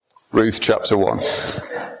Ruth chapter 1.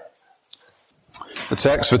 The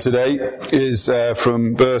text for today is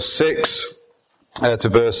from verse 6 to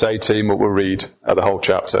verse 18, but we'll read the whole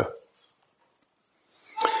chapter.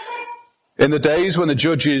 In the days when the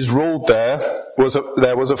judges ruled there was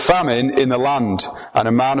a famine in the land, and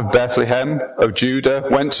a man of Bethlehem of Judah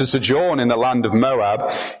went to sojourn in the land of Moab,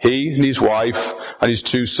 he and his wife and his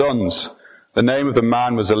 2 sons. The name of the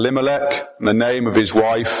man was Elimelech, and the name of his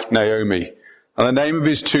wife Naomi. And the name of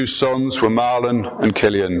his 2 sons were Mahlon and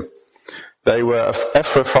Chilion. They were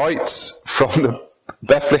Ephrathites from the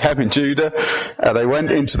Bethlehem in Judah. They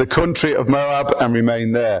went into the country of Moab and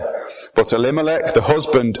remained there. But Elimelech, the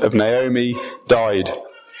husband of Naomi, died,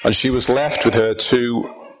 and she was left with her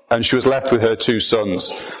 2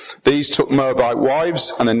 sons. These took Moabite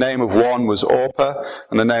wives, and the name of one was Orpah,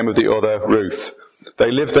 and the name of the other Ruth.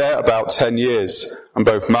 They lived there about 10 years, and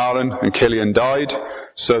both Mahlon and Chilion died,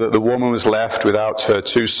 so that the woman was left without her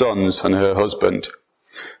 2 sons and her husband.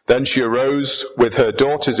 Then she arose with her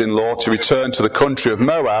daughters-in-law to return to the country of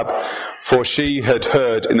Moab, for she had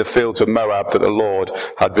heard in the fields of Moab that the Lord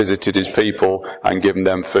had visited his people and given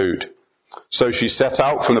them food. So she set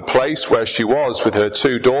out from the place where she was with her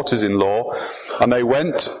 2 daughters-in-law, and they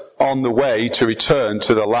went on the way to return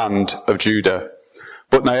to the land of Judah.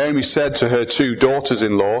 But Naomi said to her 2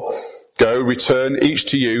 daughters-in-law, "Go, return each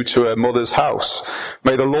to you to her mother's house.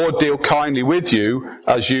 May the Lord deal kindly with you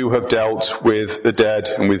as you have dealt with the dead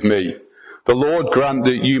and with me. The Lord grant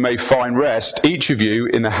that you may find rest, each of you,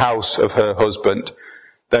 in the house of her husband."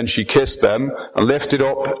 Then she kissed them and lifted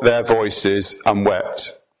up their voices and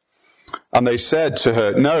wept. And they said to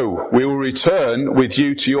her, "No, we will return with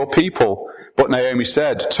you to your people." But Naomi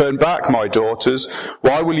said, "Turn back, my daughters.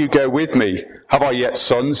 Why will you go with me? Have I yet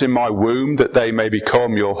sons in my womb that they may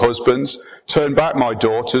become your husbands? Turn back, my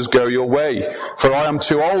daughters, go your way. For I am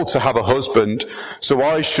too old to have a husband. So if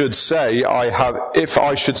I should say I have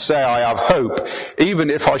hope, even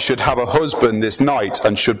if I should have a husband this night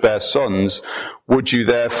and should bear sons, would you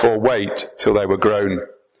therefore wait till they were grown?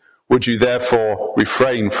 Would you therefore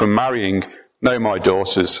refrain from marrying? No, my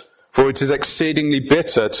daughters. For it is exceedingly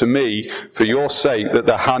bitter to me for your sake that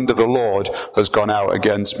the hand of the Lord has gone out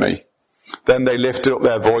against me." Then they lifted up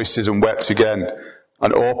their voices and wept again.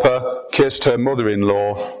 And Orpah kissed her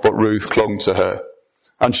mother-in-law, but Ruth clung to her.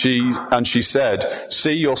 And she said,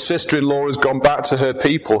 "See, your sister-in-law has gone back to her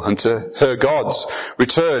people and to her gods.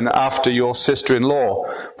 Return after your sister-in-law."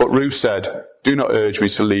 But Ruth said, "Do not urge me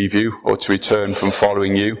to leave you or to return from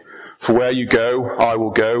following you. For where you go, I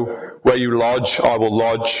will go. Where you lodge, I will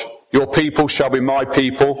lodge. Your people shall be my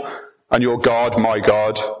people, and your God my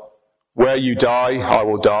God. Where you die, I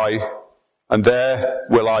will die, and there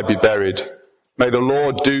will I be buried. May the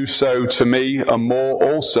Lord do so to me, and more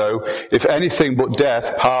also, if anything but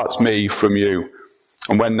death parts me from you."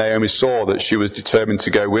 And when Naomi saw that she was determined to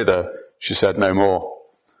go with her, she said no more.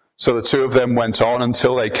 So the 2 of them went on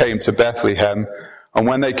until they came to Bethlehem. And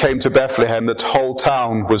when they came to Bethlehem, the whole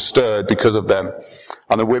town was stirred because of them.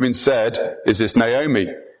 And the women said, "Is this Naomi?"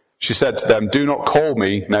 She said to them, "Do not call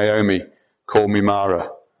me Naomi, call me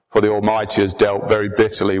Mara, for the Almighty has dealt very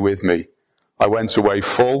bitterly with me. I went away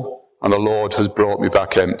full, and the Lord has brought me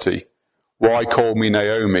back empty. Why call me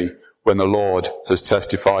Naomi when the Lord has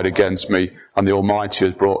testified against me, and the Almighty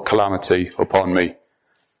has brought calamity upon me?"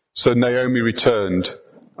 So Naomi returned,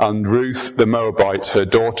 and Ruth the Moabite, her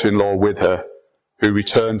daughter-in-law, with her, who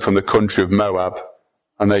returned from the country of Moab,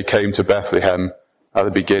 and they came to Bethlehem at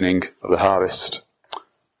the beginning of the harvest.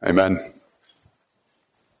 Amen.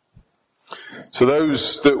 So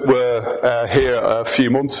those that were here a few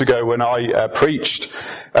months ago when I preached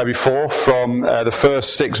before from the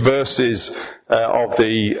first 6 verses of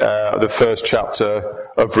the first chapter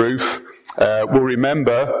of Ruth will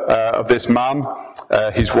remember of this man,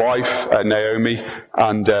 his wife Naomi,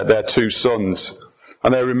 and their 2 sons.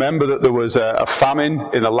 And they remember that there was a famine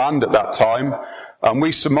in the land at that time. And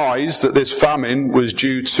we surmise that this famine was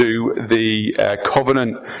due to the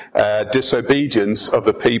covenant disobedience of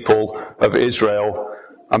the people of Israel.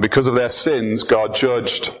 And because of their sins, God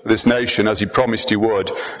judged this nation as he promised he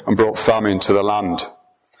would and brought famine to the land.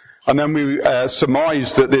 And then we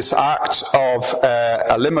surmise that this act of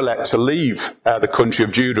Elimelech to leave the country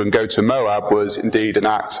of Judah and go to Moab was indeed an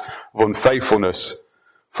act of unfaithfulness.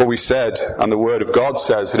 For we said, and the word of God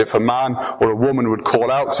says, that if a man or a woman would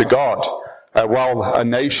call out to God, while a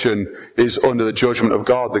nation is under the judgment of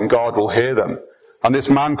God, then God will hear them. And this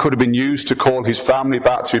man could have been used to call his family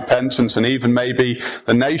back to repentance and even maybe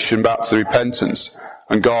the nation back to repentance.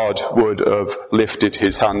 And God would have lifted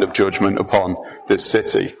his hand of judgment upon this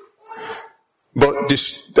city. But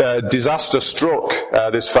disaster struck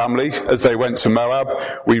this family as they went to Moab.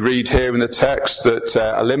 We read here in the text that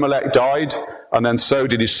Elimelech died, and then so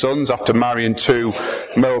did his sons after marrying 2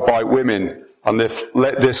 Moabite women. And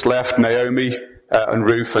this left Naomi and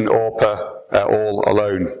Ruth and Orpah all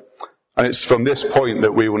alone. And it's from this point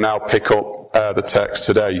that we will now pick up the text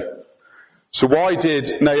today. So why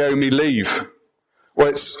did Naomi leave? Well,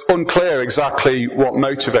 it's unclear exactly what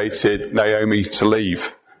motivated Naomi to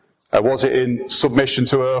leave. Was it in submission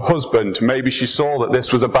to her husband? Maybe she saw that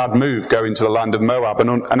this was a bad move, going to the land of Moab,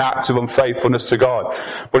 an act of unfaithfulness to God.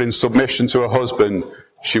 But in submission to her husband,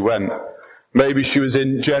 she went. Maybe she was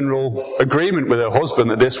in general agreement with her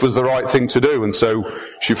husband that this was the right thing to do, and so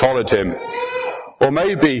she followed him. Or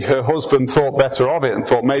maybe her husband thought better of it and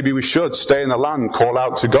thought maybe we should stay in the land, call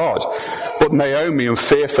out to God. But Naomi, in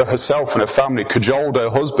fear for herself and her family, cajoled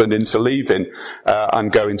her husband into leaving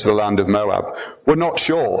and going to the land of Moab. We're not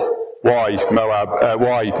sure why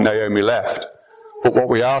Naomi left, but what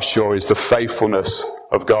we are sure is the faithfulness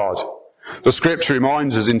of God. The scripture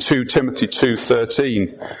reminds us in 2 Timothy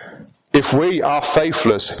 2:13, if we are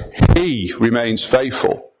faithless, he remains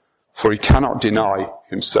faithful, for he cannot deny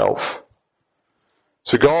himself.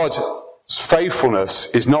 So God's faithfulness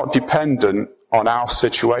is not dependent on our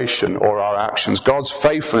situation or our actions. God's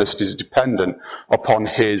faithfulness is dependent upon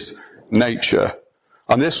his nature.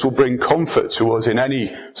 And this will bring comfort to us in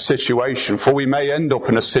any situation, for we may end up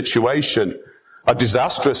in a situation, a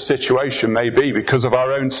disastrous situation may be because of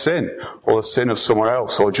our own sin, or the sin of someone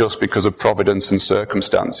else, or just because of providence and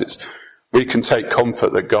circumstances. We can take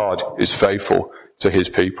comfort that God is faithful to his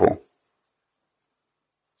people.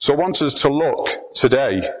 So I want us to look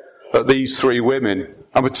today at these 3 women,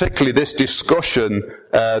 and particularly this discussion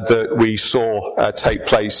that we saw take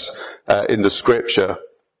place in the scripture.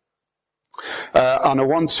 And I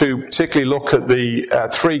want to particularly look at the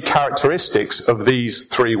 3 characteristics of these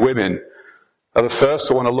 3 women. The first,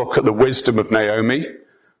 I want to look at the wisdom of Naomi,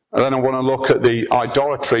 and then I want to look at the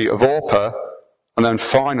idolatry of Orpah, and then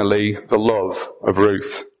finally the love of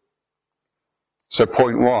Ruth. So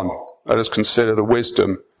point 1, let us consider the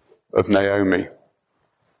wisdom of Naomi.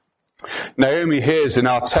 Naomi hears in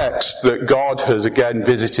our text that God has again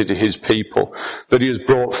visited his people, that he has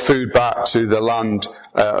brought food back to the land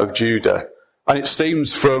of Judah. And it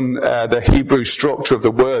seems from the Hebrew structure of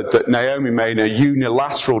the word that Naomi made a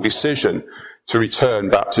unilateral decision to return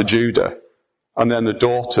back to Judah. And then the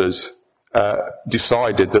daughters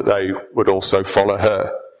decided that they would also follow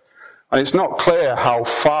her. And it's not clear how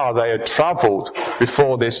far they had travelled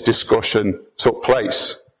before this discussion took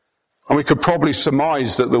place. And we could probably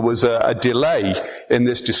surmise that there was a delay in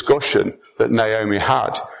this discussion that Naomi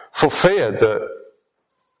had, for fear that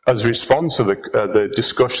as a response of the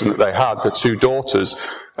discussion that they had, the 2 daughters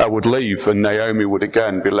would leave and Naomi would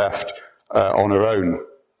again be left on her own.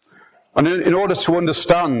 And in order to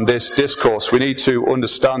understand this discourse, we need to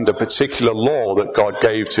understand a particular law that God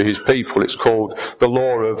gave to his people. It's called the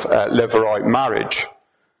law of Levirate marriage.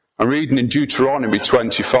 And reading in Deuteronomy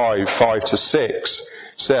 25, 5-6,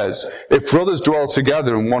 says, if brothers dwell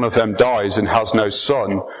together and one of them dies and has no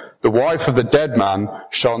son, the wife of the dead man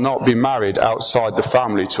shall not be married outside the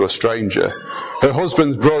family to a stranger. Her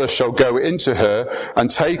husband's brother shall go into her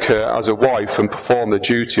and take her as a wife and perform the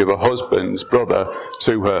duty of a husband's brother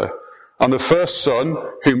to her. And the first son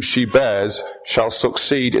whom she bears shall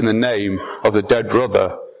succeed in the name of the dead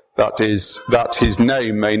brother, that his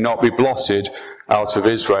name may not be blotted out of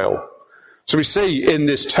Israel. So we see in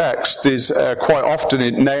this text is quite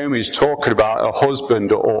often Naomi is talking about a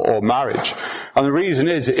husband or marriage. And the reason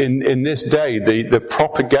is in this day, the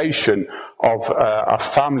propagation of a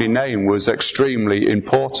family name was extremely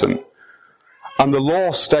important. And the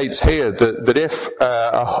law states here that if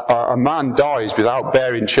a man dies without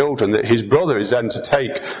bearing children, that his brother is then to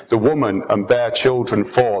take the woman and bear children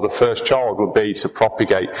for. The first child would be to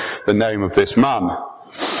propagate the name of this man.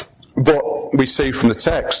 But we see from the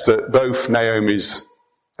text that both Naomi's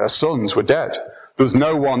sons were dead. There was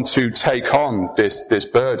no one to take on this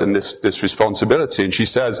burden, this responsibility. And she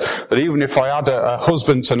says that even if I had a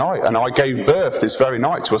husband tonight and I gave birth this very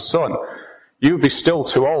night to a son, you would be still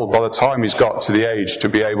too old by the time he's got to the age to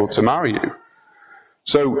be able to marry you.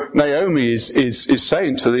 So Naomi is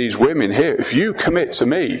saying to these women here, if you commit to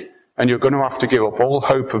me, and you're going to have to give up all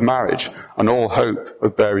hope of marriage and all hope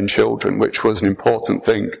of bearing children, which was an important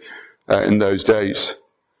thing in those days.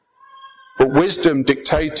 But wisdom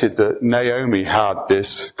dictated that Naomi had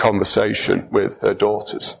this conversation with her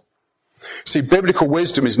daughters. See, biblical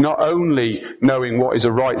wisdom is not only knowing what is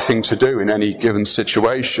the right thing to do in any given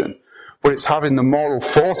situation, but it's having the moral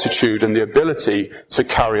fortitude and the ability to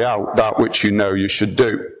carry out that which you know you should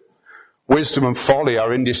do. Wisdom and folly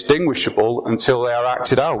are indistinguishable until they are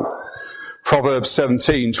acted out. Proverbs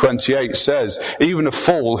 17:28 says, even a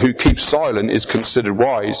fool who keeps silent is considered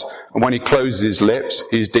wise, and when he closes his lips,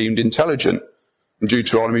 he is deemed intelligent. And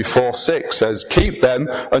Deuteronomy 4:6 says, keep them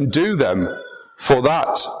and do them, for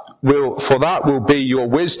that will be your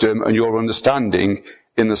wisdom and your understanding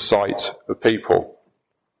in the sight of people.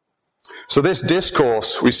 So this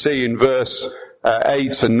discourse we see in verse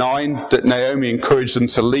 8 and 9, that Naomi encouraged them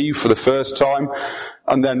to leave for the first time.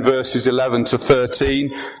 And then verses 11 to 13,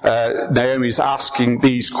 Naomi's asking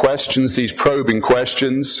these questions, these probing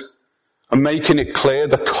questions, and making it clear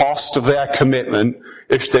the cost of their commitment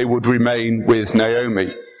if they would remain with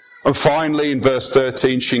Naomi. And finally, in verse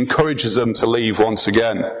 13, she encourages them to leave once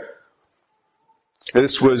again.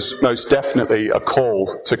 This was most definitely a call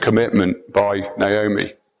to commitment by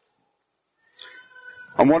Naomi.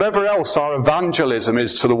 And whatever else our evangelism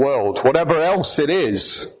is to the world, whatever else it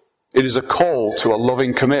is a call to a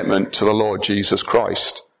loving commitment to the Lord Jesus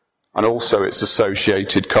Christ, and also its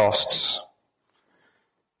associated costs.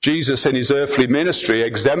 Jesus in his earthly ministry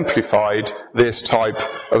exemplified this type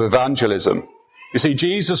of evangelism. You see,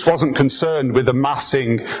 Jesus wasn't concerned with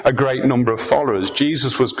amassing a great number of followers.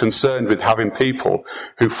 Jesus was concerned with having people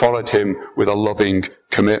who followed him with a loving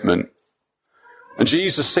commitment. And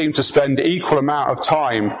Jesus seemed to spend equal amount of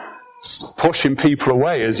time pushing people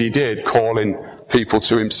away as he did calling people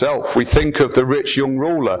to himself. We think of the rich young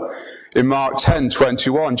ruler. In Mark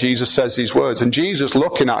 10:21, Jesus says these words, and Jesus,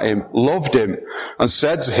 looking at him, loved him and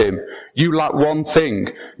said to him, you lack one thing.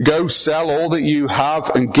 Go sell all that you have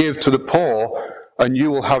and give to the poor, and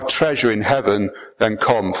you will have treasure in heaven. Then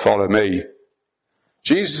come, follow me.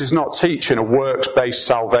 Jesus is not teaching a works-based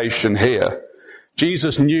salvation here.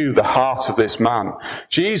 Jesus knew the heart of this man.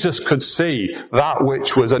 Jesus could see that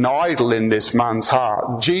which was an idol in this man's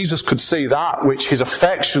heart. Jesus could see that which his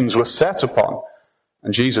affections were set upon.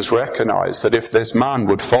 And Jesus recognized that if this man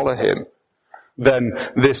would follow him, then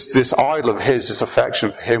this idol of his, this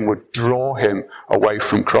affection for him, would draw him away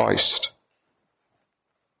from Christ.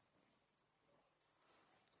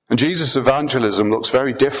 And Jesus' evangelism looks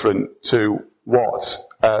very different to what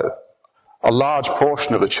a large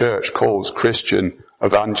portion of the church calls Christian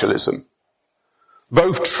evangelism.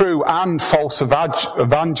 Both true and false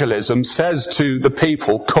evangelism says to the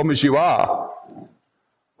people, come as you are.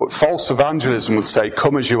 But false evangelism would say,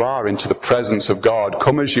 come as you are into the presence of God.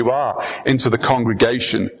 Come as you are into the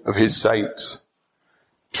congregation of his saints.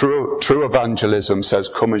 True evangelism says,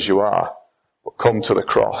 come as you are, but come to the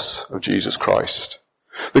cross of Jesus Christ.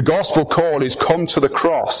 The gospel call is come to the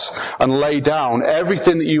cross and lay down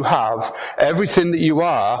everything that you have, everything that you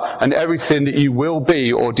are, and everything that you will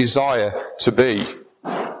be or desire to be.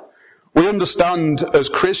 We understand as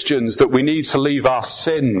Christians that we need to leave our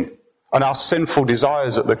sin and our sinful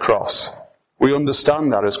desires at the cross. We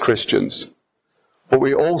understand that as Christians. But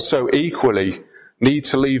we also equally need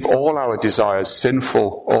to leave all our desires,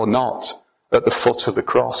 sinful or not, at the foot of the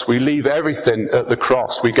cross. We leave everything at the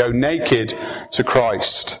cross. We go naked to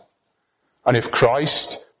Christ. And if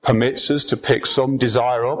Christ permits us to pick some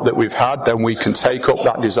desire up that we've had, then we can take up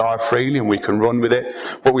that desire freely and we can run with it.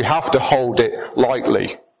 But we have to hold it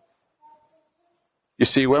lightly. You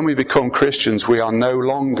see, when we become Christians, we are no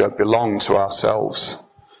longer belong to ourselves.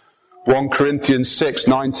 1 Corinthians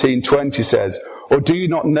 6:19-20 says, or do you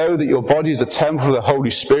not know that your body is a temple of the Holy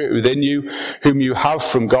Spirit within you, whom you have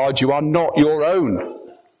from God? You are not your own,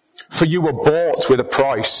 for you were bought with a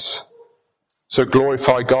price. So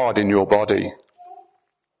glorify God in your body.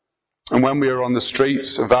 And when we are on the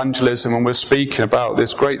streets, evangelism, and we're speaking about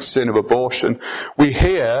this great sin of abortion, we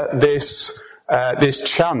hear this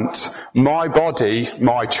chant, my body,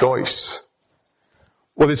 my choice.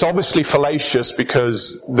 Well, it's obviously fallacious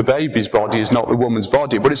because the baby's body is not the woman's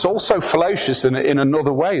body, but it's also fallacious in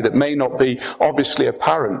another way that may not be obviously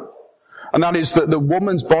apparent. And that is that the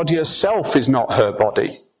woman's body herself is not her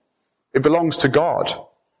body. It belongs to God.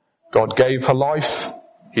 God gave her life.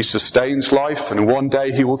 He sustains life, and one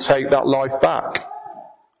day he will take that life back.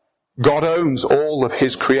 God owns all of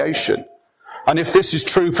his creation. And if this is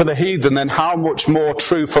true for the heathen, then how much more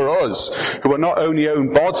true for us, who are not only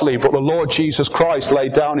owned bodily, but the Lord Jesus Christ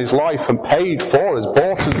laid down his life and paid for us,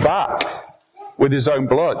 bought us back with his own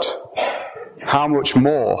blood. How much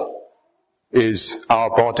more is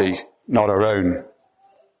our body not our own?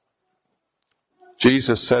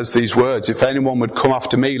 Jesus says these words, if anyone would come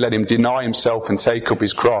after me, let him deny himself and take up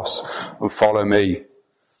his cross and follow me.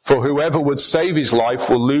 For whoever would save his life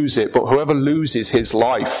will lose it, but whoever loses his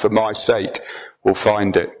life for my sake will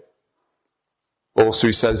find it. Also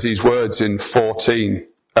he says these words in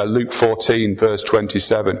Luke 14, verse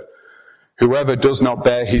 27. Whoever does not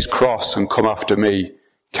bear his cross and come after me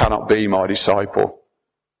cannot be my disciple.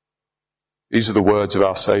 These are the words of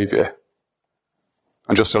our Saviour.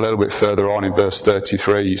 And just a little bit further on in verse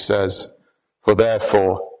 33, he says, for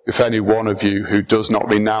therefore, if any one of you who does not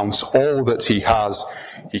renounce all that he has,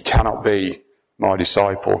 he cannot be my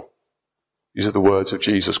disciple. These are the words of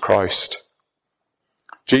Jesus Christ.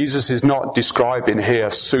 Jesus is not describing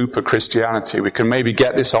here super Christianity. We can maybe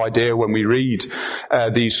get this idea when we read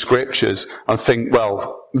these scriptures and think,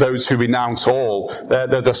 well, those who renounce all, they're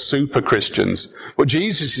the super Christians. But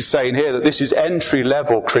Jesus is saying here that this is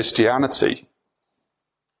entry-level Christianity.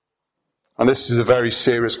 And this is a very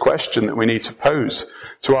serious question that we need to pose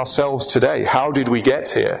to ourselves today. How did we get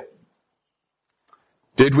here?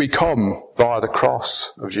 Did we come via the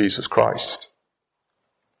cross of Jesus Christ?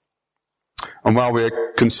 And while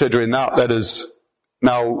we're considering that, let us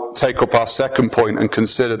now take up our second point and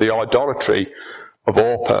consider the idolatry of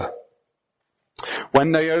Orpah.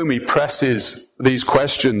 When Naomi presses these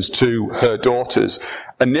questions to her daughters,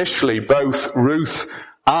 initially both Ruth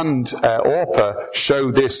and Orpah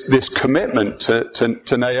show this commitment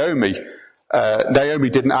to Naomi. Naomi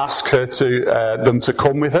didn't ask her them to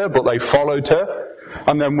come with her, but they followed her.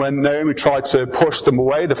 And then when Naomi tried to push them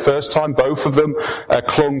away the first time, both of them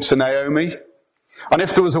clung to Naomi. And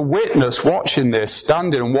if there was a witness watching this,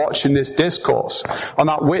 standing and watching this discourse, and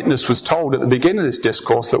that witness was told at the beginning of this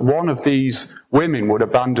discourse that one of these women would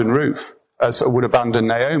abandon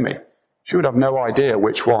Naomi, she would have no idea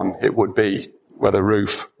which one it would be, whether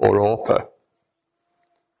Ruth or Orpah.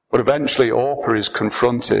 But eventually Orpah is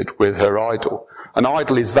confronted with her idol. An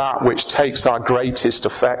idol is that which takes our greatest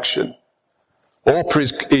affection. Orpah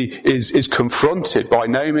is confronted by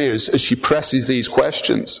Naomi as she presses these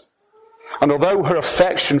questions. And although her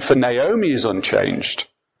affection for Naomi is unchanged,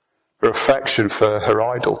 her affection for her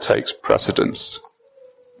idol takes precedence.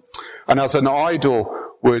 And as an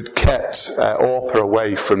idol would kept Orpah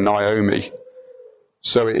away from Naomi,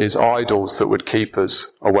 so it is idols that would keep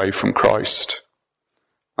us away from Christ.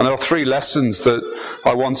 And there are three lessons that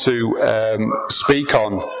I want to speak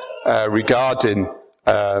on regarding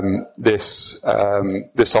this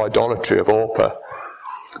idolatry of Orpah.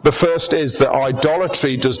 The first is that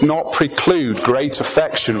idolatry does not preclude great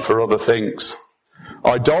affection for other things.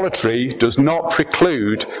 Idolatry does not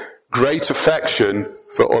preclude great affection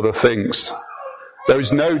for other things. There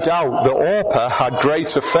is no doubt that Orpah had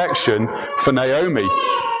great affection for Naomi.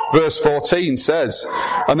 Verse 14 says,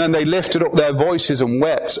 and then they lifted up their voices and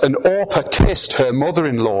wept, and Orpah kissed her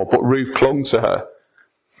mother-in-law, but Ruth clung to her.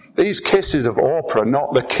 These kisses of Orpah are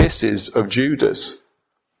not the kisses of Judas,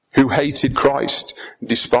 who hated Christ,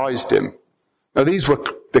 despised him. Now these were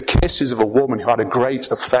the kisses of a woman who had a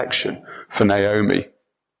great affection for Naomi.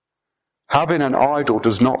 Having an idol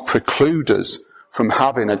does not preclude us from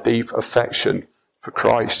having a deep affection for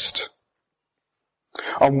Christ.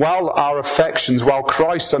 And while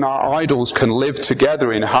Christ and our idols can live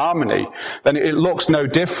together in harmony, then it looks no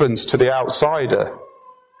difference to the outsider.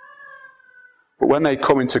 But when they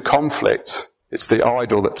come into conflict, it's the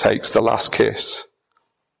idol that takes the last kiss.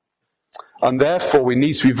 And therefore we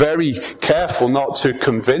need to be very careful not to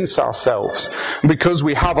convince ourselves, because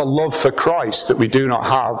we have a love for Christ, that we do not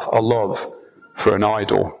have a love for an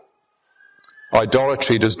idol.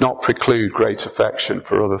 Idolatry does not preclude great affection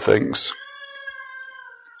for other things.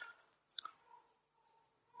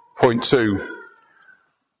 Point 2.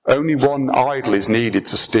 Only one idol is needed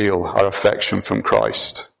to steal our affection from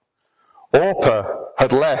Christ. Orpah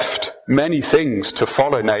had left many things to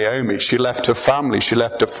follow Naomi. She left her family, she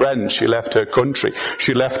left her friends, she left her country,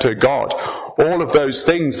 she left her God. All of those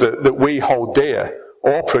things that we hold dear,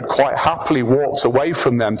 Orpah had quite happily walked away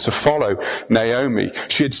from them to follow Naomi.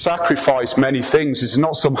 She had sacrificed many things. It's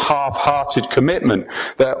not some half-hearted commitment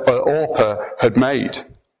that Orpah had made.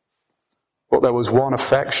 But there was one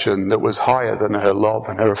affection that was higher than her love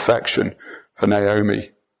and her affection for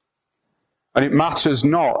Naomi. And it matters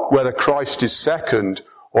not whether Christ is second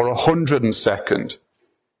or 102nd.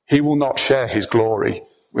 He will not share his glory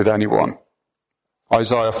with anyone.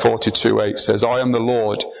 Isaiah 42:8 says, I am the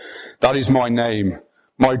Lord, that is my name.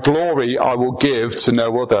 My glory I will give to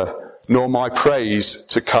no other, nor my praise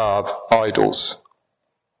to carve idols.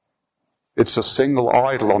 It's a single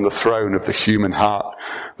idol on the throne of the human heart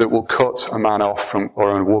that will cut a man off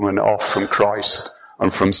or a woman off from Christ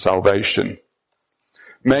and from salvation.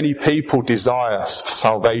 Many people desire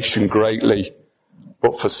salvation greatly,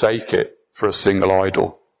 but forsake it for a single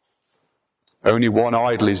idol. Only one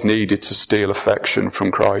idol is needed to steal affection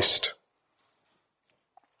from Christ.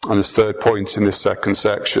 And this third point in this second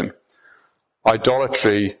section.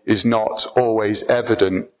 Idolatry is not always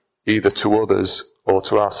evident either to others or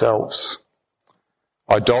to ourselves.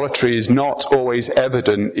 Idolatry is not always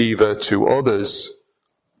evident either to others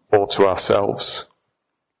or to ourselves.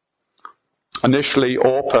 Initially,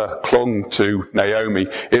 Orpah clung to Naomi.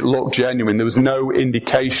 It looked genuine. There was no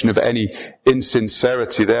indication of any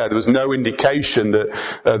insincerity there. There was no indication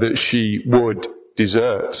that she would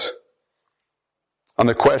desert. And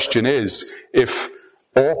the question is, if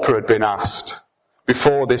Orpah had been asked,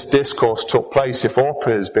 before this discourse took place, if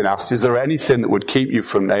Orpah has been asked, is there anything that would keep you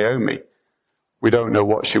from Naomi? We don't know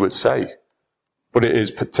what she would say. But it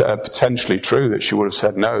is potentially true that she would have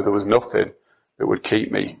said, no, there was nothing that would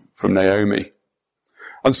keep me from Naomi.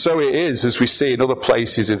 And so it is, as we see in other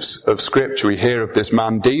places of Scripture, we hear of this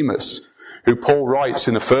man Demas, who Paul writes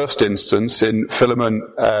in the first instance in Philemon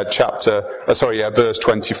verse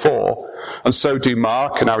 24, and so do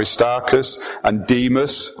Mark and Aristarchus and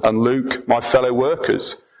Demas and Luke, my fellow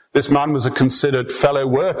workers. This man was a considered fellow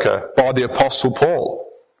worker by the Apostle Paul.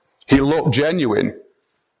 He looked genuine.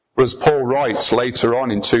 As Paul writes later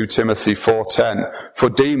on in 2 Timothy 4:10, for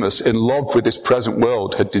Demas, in love with this present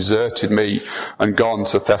world, had deserted me and gone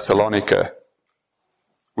to Thessalonica.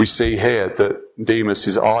 We see here that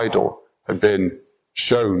Demas' idol had been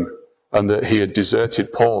shown and that he had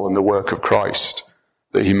deserted Paul and the work of Christ,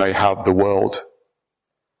 that he may have the world.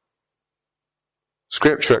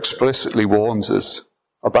 Scripture explicitly warns us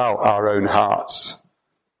about our own hearts.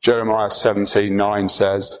 Jeremiah 17:9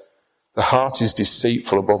 says, the heart is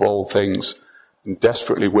deceitful above all things and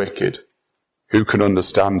desperately wicked. Who can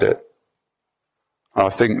understand it? And I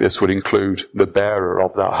think this would include the bearer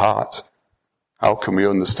of that heart. How can we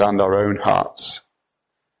understand our own hearts?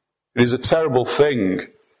 It is a terrible thing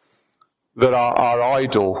that our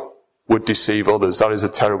idol would deceive others. That is a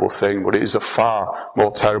terrible thing, but it is a far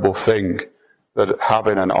more terrible thing that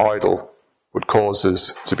having an idol would cause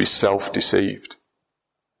us to be self-deceived.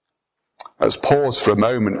 Let's pause for a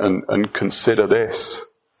moment and consider this.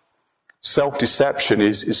 Self-deception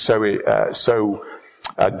is so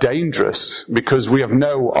dangerous because we have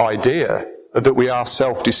no idea that we are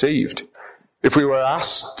self-deceived. If we were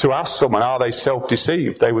asked to ask someone, are they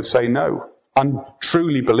self-deceived? They would say no, and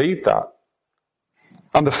truly believe that.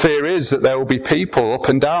 And the fear is that there will be people up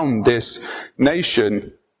and down this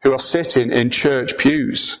nation who are sitting in church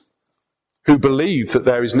pews who believe that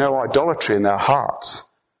there is no idolatry in their hearts.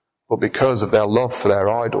 But because of their love for their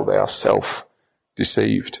idol, they are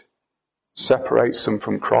self-deceived. Separates them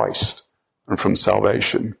from Christ and from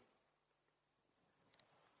salvation.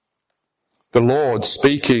 The Lord,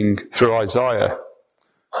 speaking through Isaiah,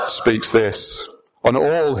 speaks this, on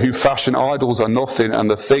all who fashion idols are nothing, and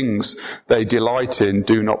the things they delight in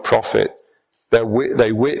do not profit. Their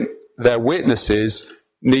witnesses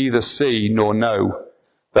neither see nor know,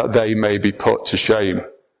 that they may be put to shame.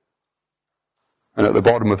 And at the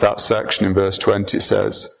bottom of that section in verse 20 it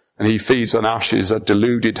says, and he feeds on ashes, a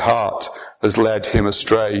deluded heart has led him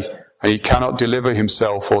astray, and he cannot deliver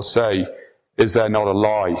himself or say, is there not a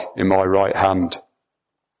lie in my right hand?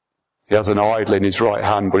 He has an idol in his right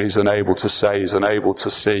hand, but he's unable to say, he's unable to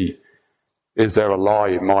see, is there a lie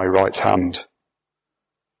in my right hand?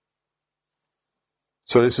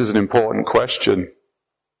 So this is an important question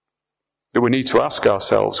that we need to ask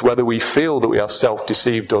ourselves, whether we feel that we are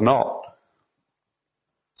self-deceived or not.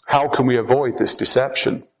 How can we avoid this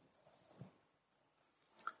deception?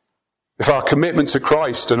 If our commitment to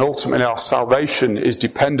Christ and ultimately our salvation is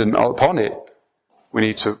dependent upon it, we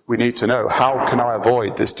need to know, how can I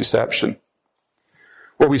avoid this deception?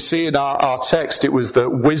 Well, we see in our text, it was the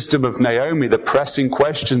wisdom of Naomi, the pressing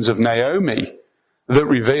questions of Naomi, that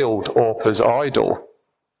revealed Orpah's idol.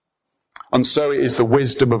 And so it is the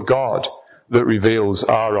wisdom of God that reveals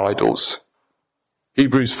our idols.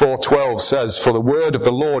 Hebrews 4:12 says, for the word of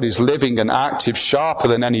the Lord is living and active, sharper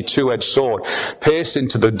than any two-edged sword, piercing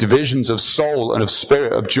to the divisions of soul and of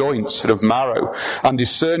spirit, of joints and of marrow, and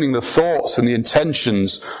discerning the thoughts and the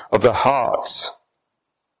intentions of the heart.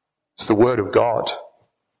 It's the word of God.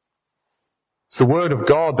 It's the word of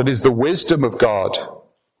God that is the wisdom of God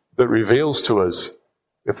that reveals to us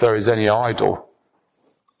if there is any idol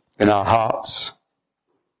in our hearts.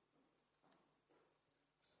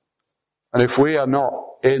 And if we are not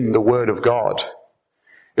in the Word of God,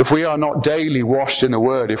 if we are not daily washed in the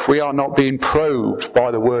Word, if we are not being probed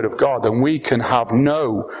by the Word of God, then we can have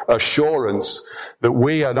no assurance that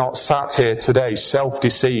we are not sat here today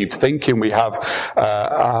self-deceived, thinking we have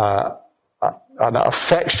an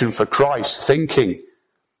affection for Christ, thinking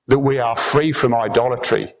that we are free from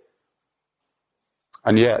idolatry.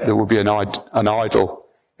 And yet there will be an idol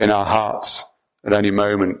in our hearts at any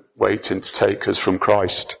moment waiting to take us from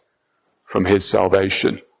Christ, from his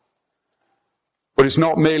salvation. But it's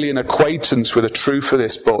not merely an acquaintance with the truth of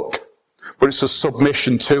this book, but it's a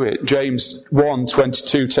submission to it. James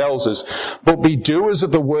 1:22 tells us, "But be doers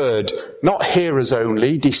of the word, not hearers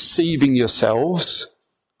only, deceiving yourselves."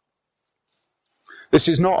 This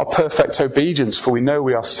is not a perfect obedience, for we know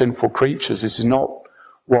we are sinful creatures. This is not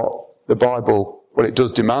what the Bible, well, it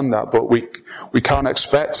does demand that, but we can't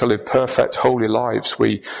expect to live perfect, holy lives.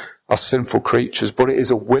 We are sinful creatures, but it is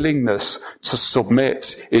a willingness to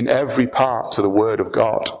submit in every part to the Word of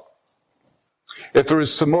God. If there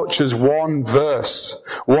is so much as one verse,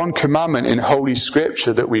 one commandment in Holy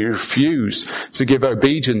Scripture that we refuse to give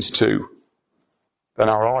obedience to, then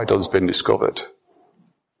our idol's been discovered.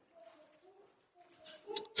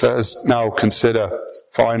 So let's now consider,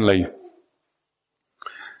 finally,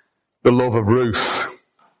 the love of Ruth.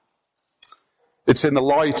 It's in the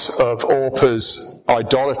light of Orpah's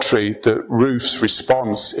idolatry that Ruth's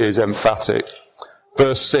response is emphatic.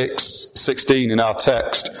 Verse 16 in our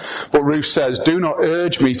text. But Ruth says, "Do not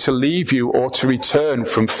urge me to leave you or to return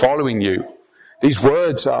from following you." These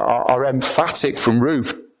words are emphatic from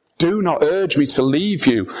Ruth. "Do not urge me to leave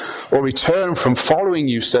you or return from following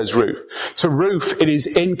you," says Ruth. To Ruth, it is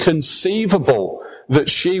inconceivable that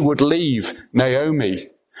she would leave Naomi.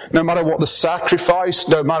 No matter what the sacrifice,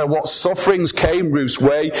 no matter what sufferings came Ruth's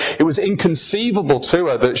way, it was inconceivable to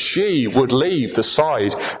her that she would leave the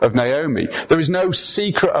side of Naomi. There is no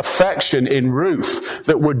secret affection in Ruth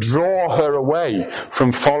that would draw her away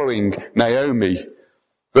from following Naomi.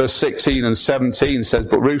 Verse 16 and 17 says,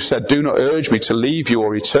 "But Ruth said, 'Do not urge me to leave you or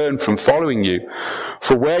return from following you.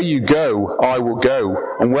 For where you go, I will go,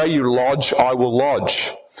 and where you lodge, I will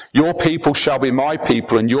lodge. Your people shall be my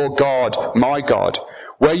people, and your God, my God.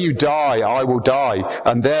 Where you die, I will die,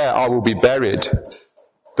 and there I will be buried.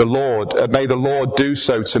 May the Lord do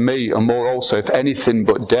so to me, and more also, if anything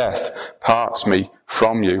but death parts me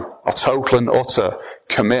from you.'" A total and utter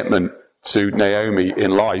commitment to Naomi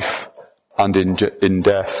in life and in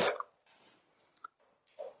death.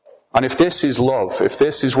 And if this is love, if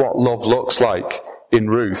this is what love looks like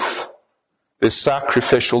in Ruth, this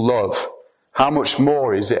sacrificial love, how much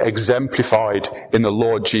more is it exemplified in the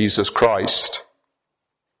Lord Jesus Christ?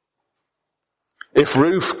 If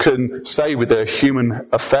Ruth can say with her human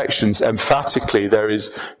affections emphatically, "There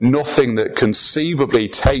is nothing that conceivably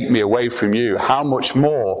take me away from you," how much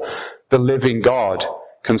more the living God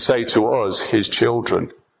can say to us, his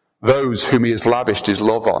children, those whom he has lavished his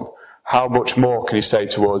love on. How much more can he say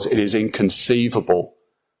to us, "It is inconceivable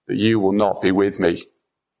that you will not be with me.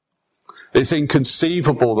 It's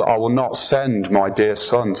inconceivable that I will not send my dear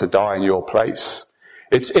son to die in your place.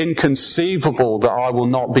 It's inconceivable that I will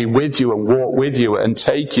not be with you and walk with you and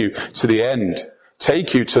take you to the end,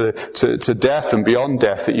 take you to death and beyond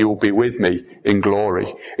death, that you will be with me in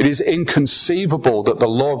glory." It is inconceivable that the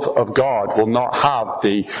love of God will not have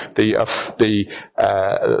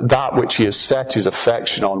that which he has set his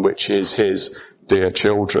affection on, which is his dear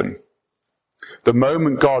children. The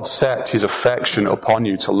moment God set his affection upon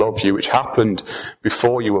you to love you, which happened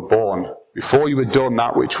before you were born, before you had done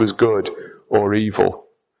that which was good or evil,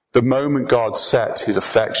 the moment God set his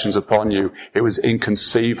affections upon you, it was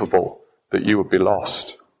inconceivable that you would be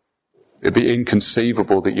lost. It'd be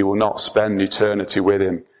inconceivable that you will not spend eternity with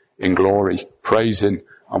him in glory, praising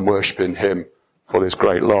and worshipping him for this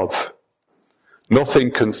great love.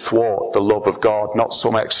 Nothing can thwart the love of God, not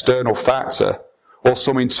some external factor or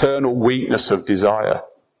some internal weakness of desire.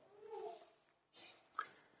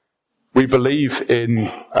 We believe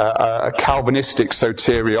in a Calvinistic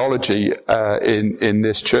soteriology in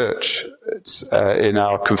this church. It's in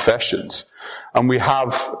our confessions. And we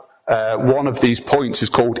have one of these points is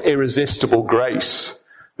called irresistible grace.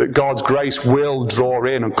 That God's grace will draw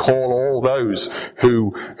in and call all those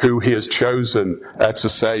who he has chosen to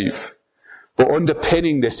save. But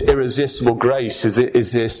underpinning this irresistible grace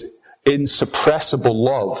is this insuppressible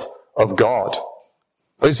love of God.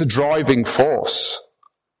 It's a driving force.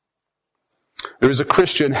 There is a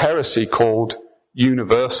Christian heresy called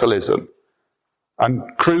universalism.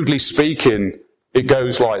 And crudely speaking, it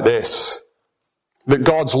goes like this. That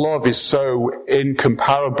God's love is so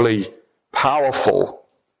incomparably powerful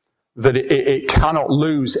that it cannot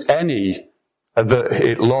lose any that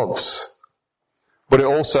it loves. But it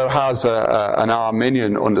also has an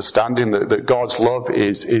Arminian understanding that God's love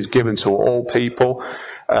is given to all people.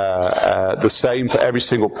 The same for every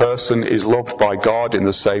single person is loved by God in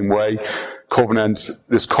the same way.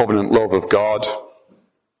 This covenant love of God.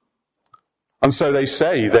 And so they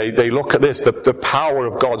say, they look at this, the power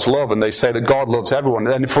of God's love, and they say that God loves everyone.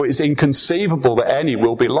 And for it's inconceivable that any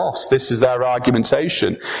will be lost. This is their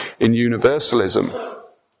argumentation in universalism.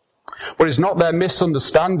 But it's not their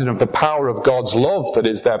misunderstanding of the power of God's love that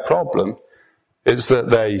is their problem. It's that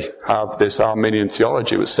they have this Arminian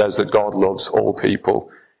theology which says that God loves all people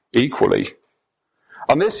equally.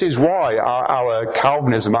 And this is why our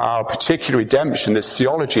Calvinism, our particular redemption, this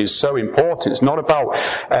theology is so important. It's not about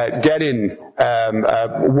getting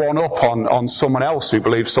one up on someone else who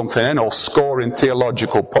believes something in or scoring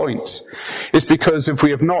theological points. It's because if we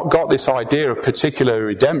have not got this idea of particular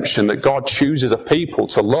redemption, that God chooses a people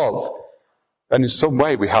to love, then in some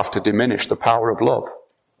way we have to diminish the power of love,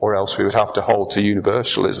 or else we would have to hold to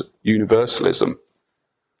universalism.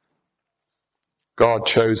 God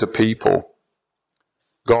chose a people.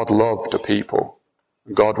 God loved a people,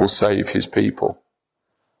 and God will save his people.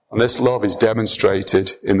 And this love is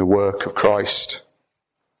demonstrated in the work of Christ.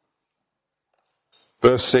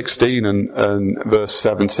 Verse 16 and verse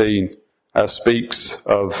 17 speaks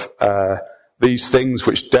of these things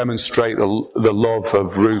which demonstrate the love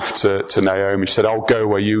of Ruth to Naomi. She said, I'll go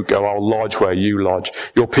where you go, I'll lodge where you lodge.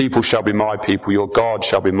 Your people shall be my people, your God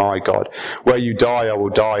shall be my God. Where you die, I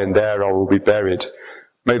will die, and there I will be buried.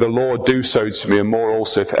 May the Lord do so to me, and more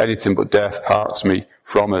also, if anything but death parts me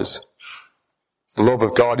from us. The love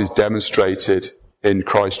of God is demonstrated in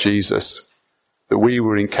Christ Jesus, that we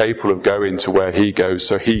were incapable of going to where he goes,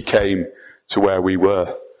 so he came to where we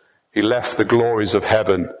were. He left the glories of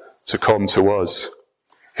heaven to come to us.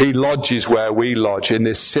 He lodges where we lodge. In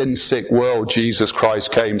this sin-sick world, Jesus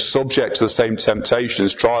Christ came, subject to the same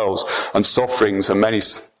temptations, trials, and sufferings, and many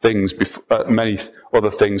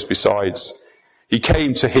other things besides. He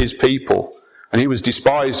came to his people, and he was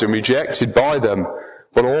despised and rejected by them,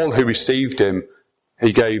 but all who received him,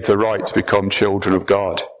 he gave the right to become children of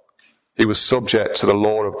God. He was subject to the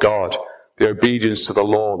law of God, the obedience to the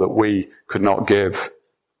law that we could not give.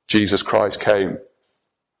 Jesus Christ came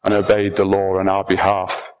and obeyed the law on our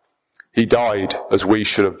behalf. He died as we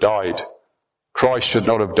should have died. Christ should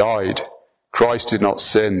not have died. Christ did not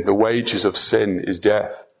sin. The wages of sin is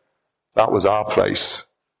death. That was our place.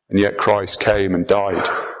 And yet Christ came and died,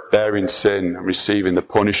 bearing sin and receiving the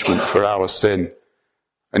punishment for our sin.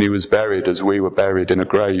 And he was buried as we were buried in a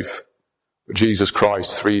grave. But Jesus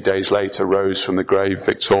Christ 3 days later rose from the grave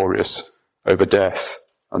victorious over death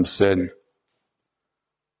and sin.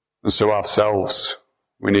 And so ourselves,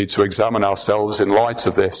 we need to examine ourselves in light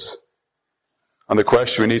of this. And the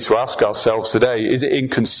question we need to ask ourselves today, is it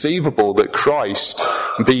inconceivable that Christ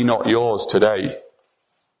be not yours today?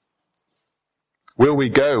 Will we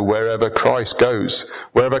go wherever Christ goes,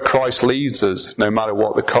 wherever Christ leads us, no matter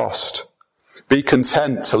what the cost? Be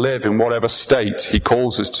content to live in whatever state he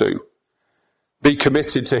calls us to. Be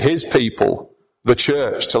committed to his people, the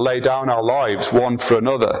church, to lay down our lives one for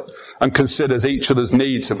another and consider each other's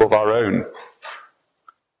needs above our own.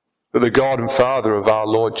 That the God and Father of our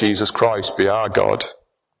Lord Jesus Christ be our God.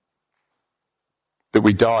 That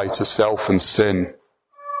we die to self and sin,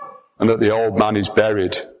 and that the old man is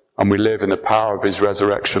buried, and we live in the power of his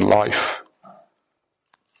resurrection life.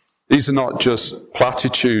 These are not just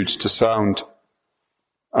platitudes to sound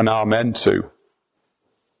an amen to.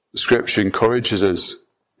 The scripture encourages us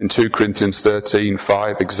in 2 Corinthians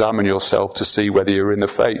 13:5, examine yourself to see whether you're in the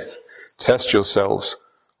faith. Test yourselves.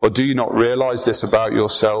 Or do you not realize this about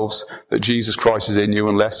yourselves, that Jesus Christ is in you,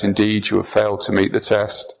 unless indeed you have failed to meet the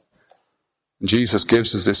test? And Jesus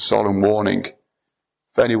gives us this solemn warning.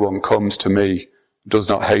 If anyone comes to me, does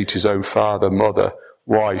not hate his own father, mother,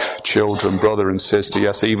 wife, children, brother and sister,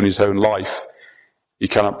 yes, even his own life, he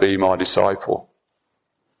cannot be my disciple.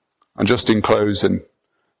 And just in closing,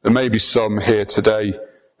 there may be some here today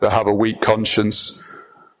that have a weak conscience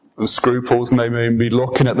and scruples, and they may be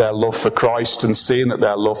looking at their love for Christ and seeing that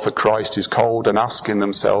their love for Christ is cold and asking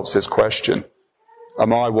themselves this question,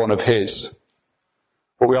 am I one of his?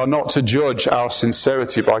 But we are not to judge our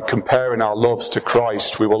sincerity by comparing our loves to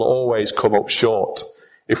Christ. We will always come up short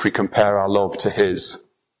if we compare our love to his.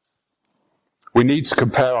 We need to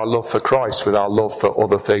compare our love for Christ with our love for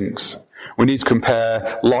other things. We need to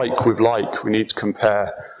compare like with like. We need to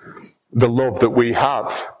compare the love that we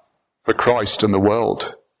have for Christ and the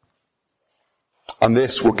world. And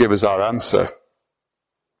this will give us our answer.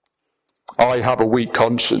 I have a weak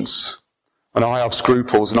conscience. And I have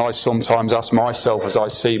scruples, and I sometimes ask myself as I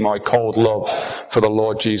see my cold love for the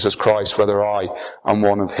Lord Jesus Christ, whether I am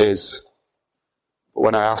one of his. But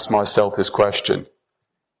when I ask myself this question,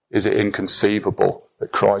 is it inconceivable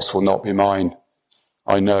that Christ will not be mine?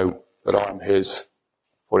 I know that I am his,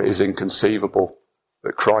 for it is inconceivable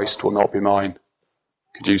that Christ will not be mine.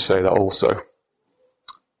 Could you say that also?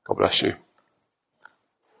 God bless you.